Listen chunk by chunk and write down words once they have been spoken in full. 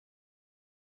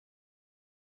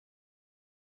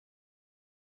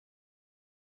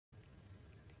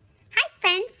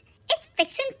friends, it's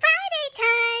Fiction Friday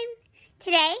time!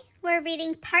 Today, we're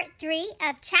reading part 3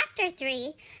 of chapter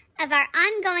 3 of our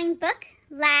ongoing book,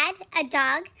 Lad, a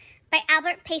Dog, by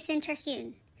Albert Payson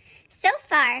Terhune. So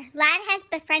far, Lad has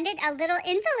befriended a little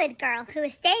invalid girl who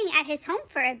is staying at his home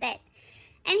for a bit.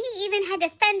 And he even had to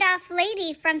fend off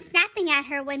Lady from snapping at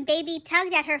her when Baby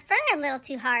tugged at her fur a little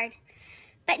too hard.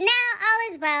 But now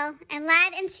all is well, and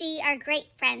Lad and she are great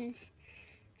friends.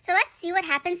 So let's see what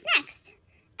happens next.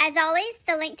 As always,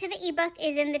 the link to the ebook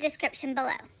is in the description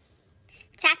below.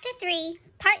 Chapter 3,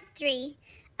 Part 3,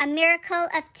 A Miracle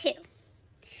of Two.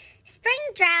 Spring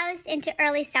drowsed into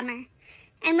early summer,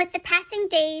 and with the passing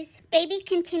days, Baby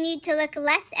continued to look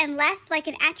less and less like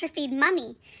an atrophied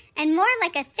mummy, and more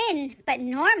like a thin but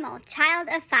normal child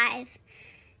of 5.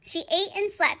 She ate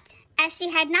and slept, as she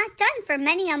had not done for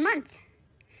many a month.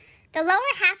 The lower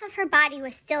half of her body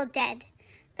was still dead,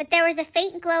 but there was a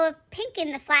faint glow of pink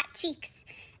in the flat cheeks,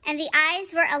 and the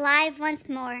eyes were alive once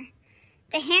more.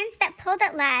 The hands that pulled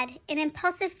at Lad in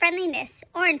impulsive friendliness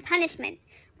or in punishment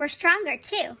were stronger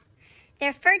too.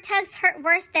 Their fur tugs hurt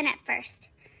worse than at first.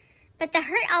 But the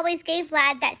hurt always gave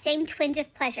Lad that same twinge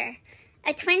of pleasure,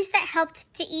 a twinge that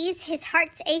helped to ease his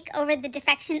heart's ache over the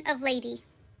defection of Lady.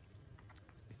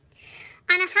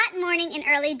 On a hot morning in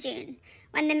early June,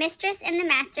 when the mistress and the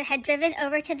master had driven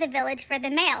over to the village for the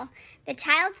mail, the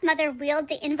child's mother wheeled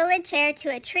the invalid chair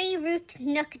to a tree-roofed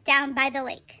nook down by the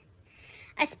lake,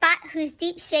 a spot whose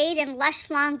deep shade and lush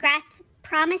long grass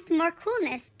promised more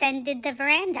coolness than did the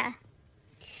veranda.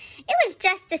 It was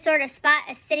just the sort of spot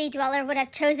a city dweller would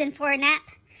have chosen for a nap,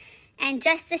 and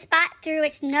just the spot through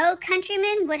which no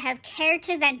countryman would have cared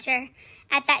to venture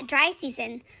at that dry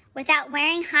season without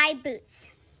wearing high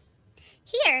boots.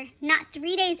 Here, not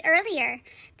 3 days earlier,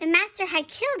 the master had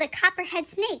killed a copperhead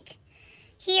snake.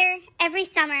 Here, every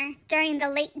summer, during the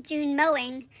late June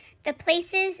mowing, the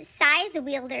place's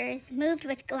scythe-wielders moved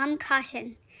with glum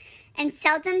caution, and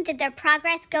seldom did their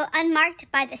progress go unmarked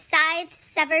by the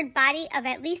scythe-severed body of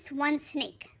at least one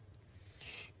snake.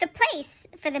 The place,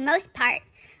 for the most part,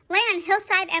 lay on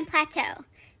hillside and plateau,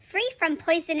 free from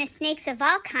poisonous snakes of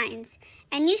all kinds,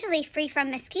 and usually free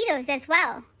from mosquitoes as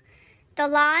well. The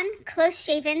lawn,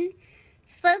 close-shaven,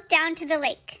 sloped down to the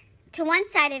lake. To one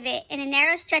side of it, in a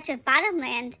narrow stretch of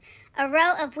bottomland, a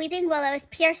row of weeping willows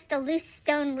pierced the loose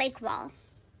stone lake wall.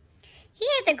 Here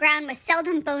the ground was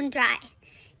seldom bone dry.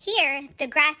 Here the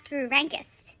grass grew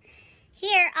rankest.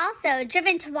 Here also,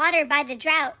 driven to water by the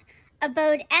drought,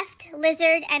 abode eft,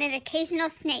 lizard, and an occasional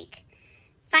snake,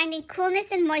 finding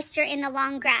coolness and moisture in the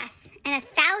long grass, and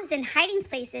 1,000 hiding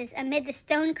places amid the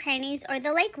stone crannies or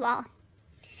the lake wall.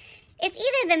 If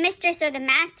either the mistress or the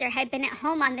master had been at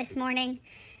home on this morning,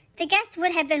 the guest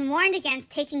would have been warned against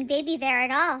taking Baby there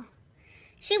at all.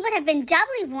 She would have been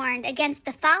doubly warned against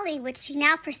the folly which she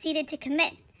now proceeded to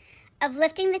commit, of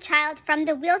lifting the child from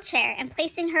the wheelchair and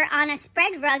placing her on a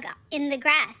spread rug in the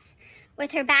grass,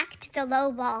 with her back to the low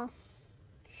wall.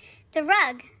 The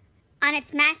rug, on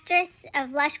its mattress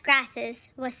of lush grasses,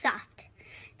 was soft.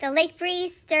 The lake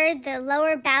breeze stirred the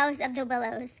lower boughs of the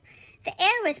willows. The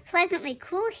air was pleasantly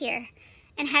cool here,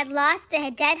 and had lost the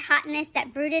dead hotness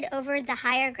that brooded over the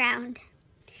higher ground.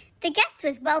 The guest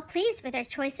was well pleased with her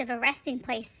choice of a resting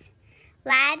place.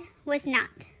 Lad was not.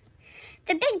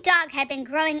 The big dog had been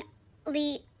growing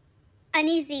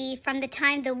uneasy from the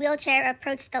time the wheelchair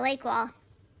approached the lake wall.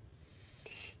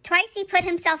 Twice he put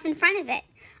himself in front of it,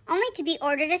 only to be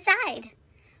ordered aside.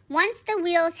 Once the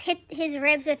wheels hit his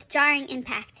ribs with jarring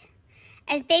impact.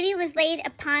 As Baby was laid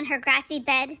upon her grassy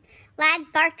bed, Lad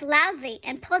barked loudly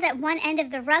and pulled at one end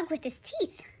of the rug with his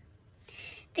teeth.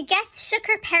 The guest shook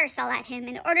her parasol at him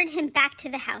and ordered him back to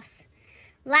the house.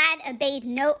 Lad obeyed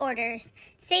no orders,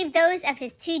 save those of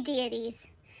his 2 deities.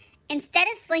 Instead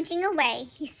of slinking away,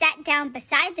 he sat down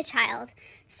beside the child,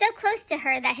 so close to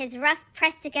her that his ruff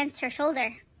pressed against her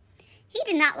shoulder. He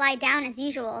did not lie down as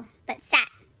usual, but sat.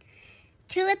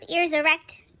 Tulip ears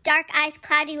erect, dark eyes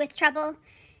cloudy with trouble,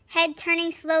 head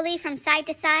turning slowly from side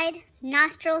to side,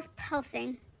 nostrils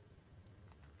pulsing.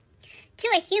 To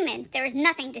a human, there was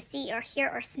nothing to see or hear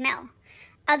or smell,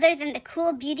 other than the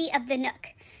cool beauty of the nook,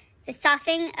 the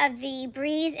soughing of the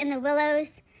breeze in the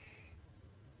willows,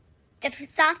 the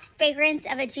soft fragrance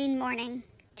of a June morning.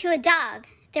 To a dog,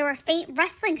 there were faint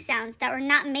rustling sounds that were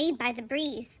not made by the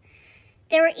breeze.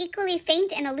 There were equally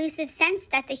faint and elusive scents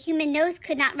that the human nose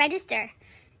could not register,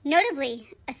 notably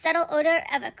a subtle odor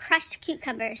of crushed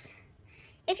cucumbers.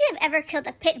 If you have ever killed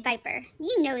a pit viper,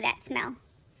 you know that smell.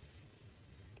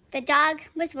 The dog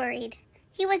was worried.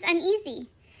 He was uneasy.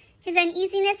 His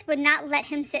uneasiness would not let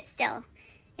him sit still.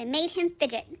 It made him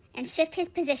fidget and shift his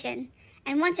position,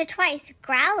 and once or twice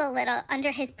growl a little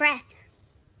under his breath.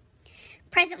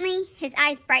 Presently, his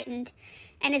eyes brightened,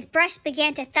 and his brush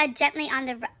began to thud gently on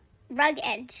the rug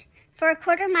edge. For a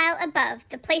quarter-mile above,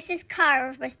 the place's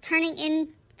car was turning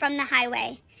in from the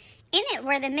highway. In it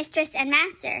were the mistress and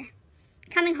master,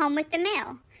 coming home with the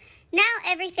mail. Now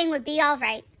everything would be all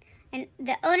right, and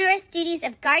the onerous duties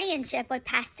of guardianship would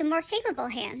pass to more capable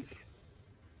hands.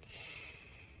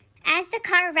 As the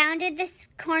car rounded the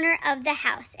corner of the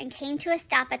house and came to a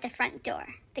stop at the front door,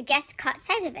 the guest caught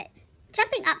sight of it.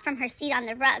 Jumping up from her seat on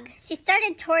the rug, she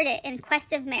started toward it in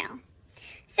quest of mail.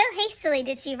 So hastily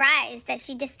did she rise that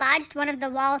she dislodged one of the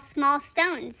wall's small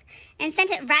stones and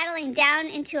sent it rattling down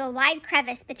into a wide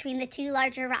crevice between the two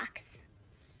larger rocks.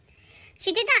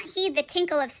 She did not heed the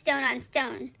tinkle of stone on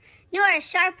stone, nor a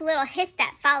sharp little hiss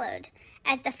that followed,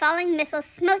 as the falling missile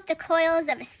smote the coils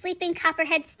of a sleeping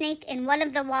copperhead snake in one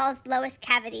of the wall's lowest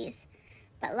cavities.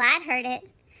 But Lad heard it,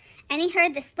 and he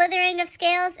heard the slithering of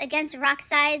scales against rock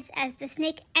sides as the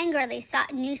snake angrily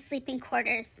sought new sleeping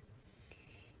quarters.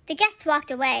 The guest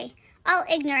walked away, all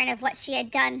ignorant of what she had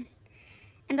done,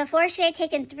 and before she had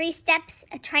taken 3 steps,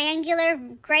 a triangular,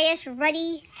 grayish,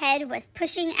 ruddy head was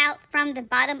pushing out from the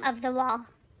bottom of the wall.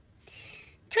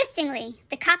 Twistingly,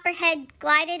 the copperhead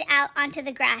glided out onto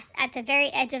the grass at the very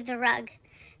edge of the rug.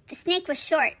 The snake was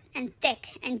short and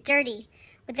thick and dirty,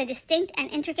 with a distinct and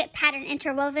intricate pattern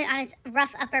interwoven on its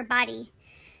rough upper body.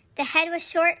 The head was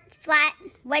short, flat,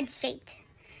 wedge-shaped.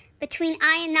 Between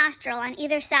eye and nostril on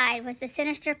either side was the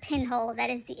sinister pinhole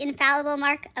that is the infallible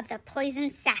mark of the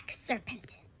poison sac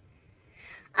serpent.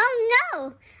 "Oh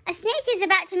no! A snake is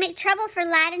about to make trouble for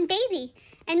Lad and Baby,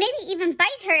 and maybe even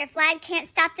bite her if Lad can't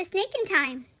stop the snake in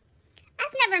time.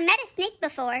 I've never met a snake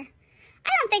before.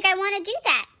 I don't think I want to do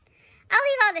that. I'll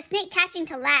leave all the snake catching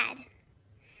to Lad."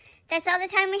 That's all the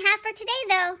time we have for today,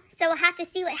 though, so we'll have to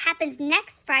see what happens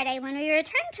next Friday when we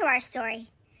return to our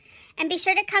story. And be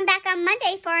sure to come back on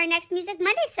Monday for our next Music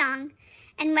Monday song,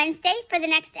 and Wednesday for the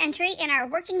next entry in our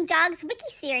Working Dogs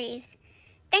Wiki series.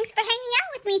 Thanks for hanging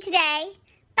out with me today.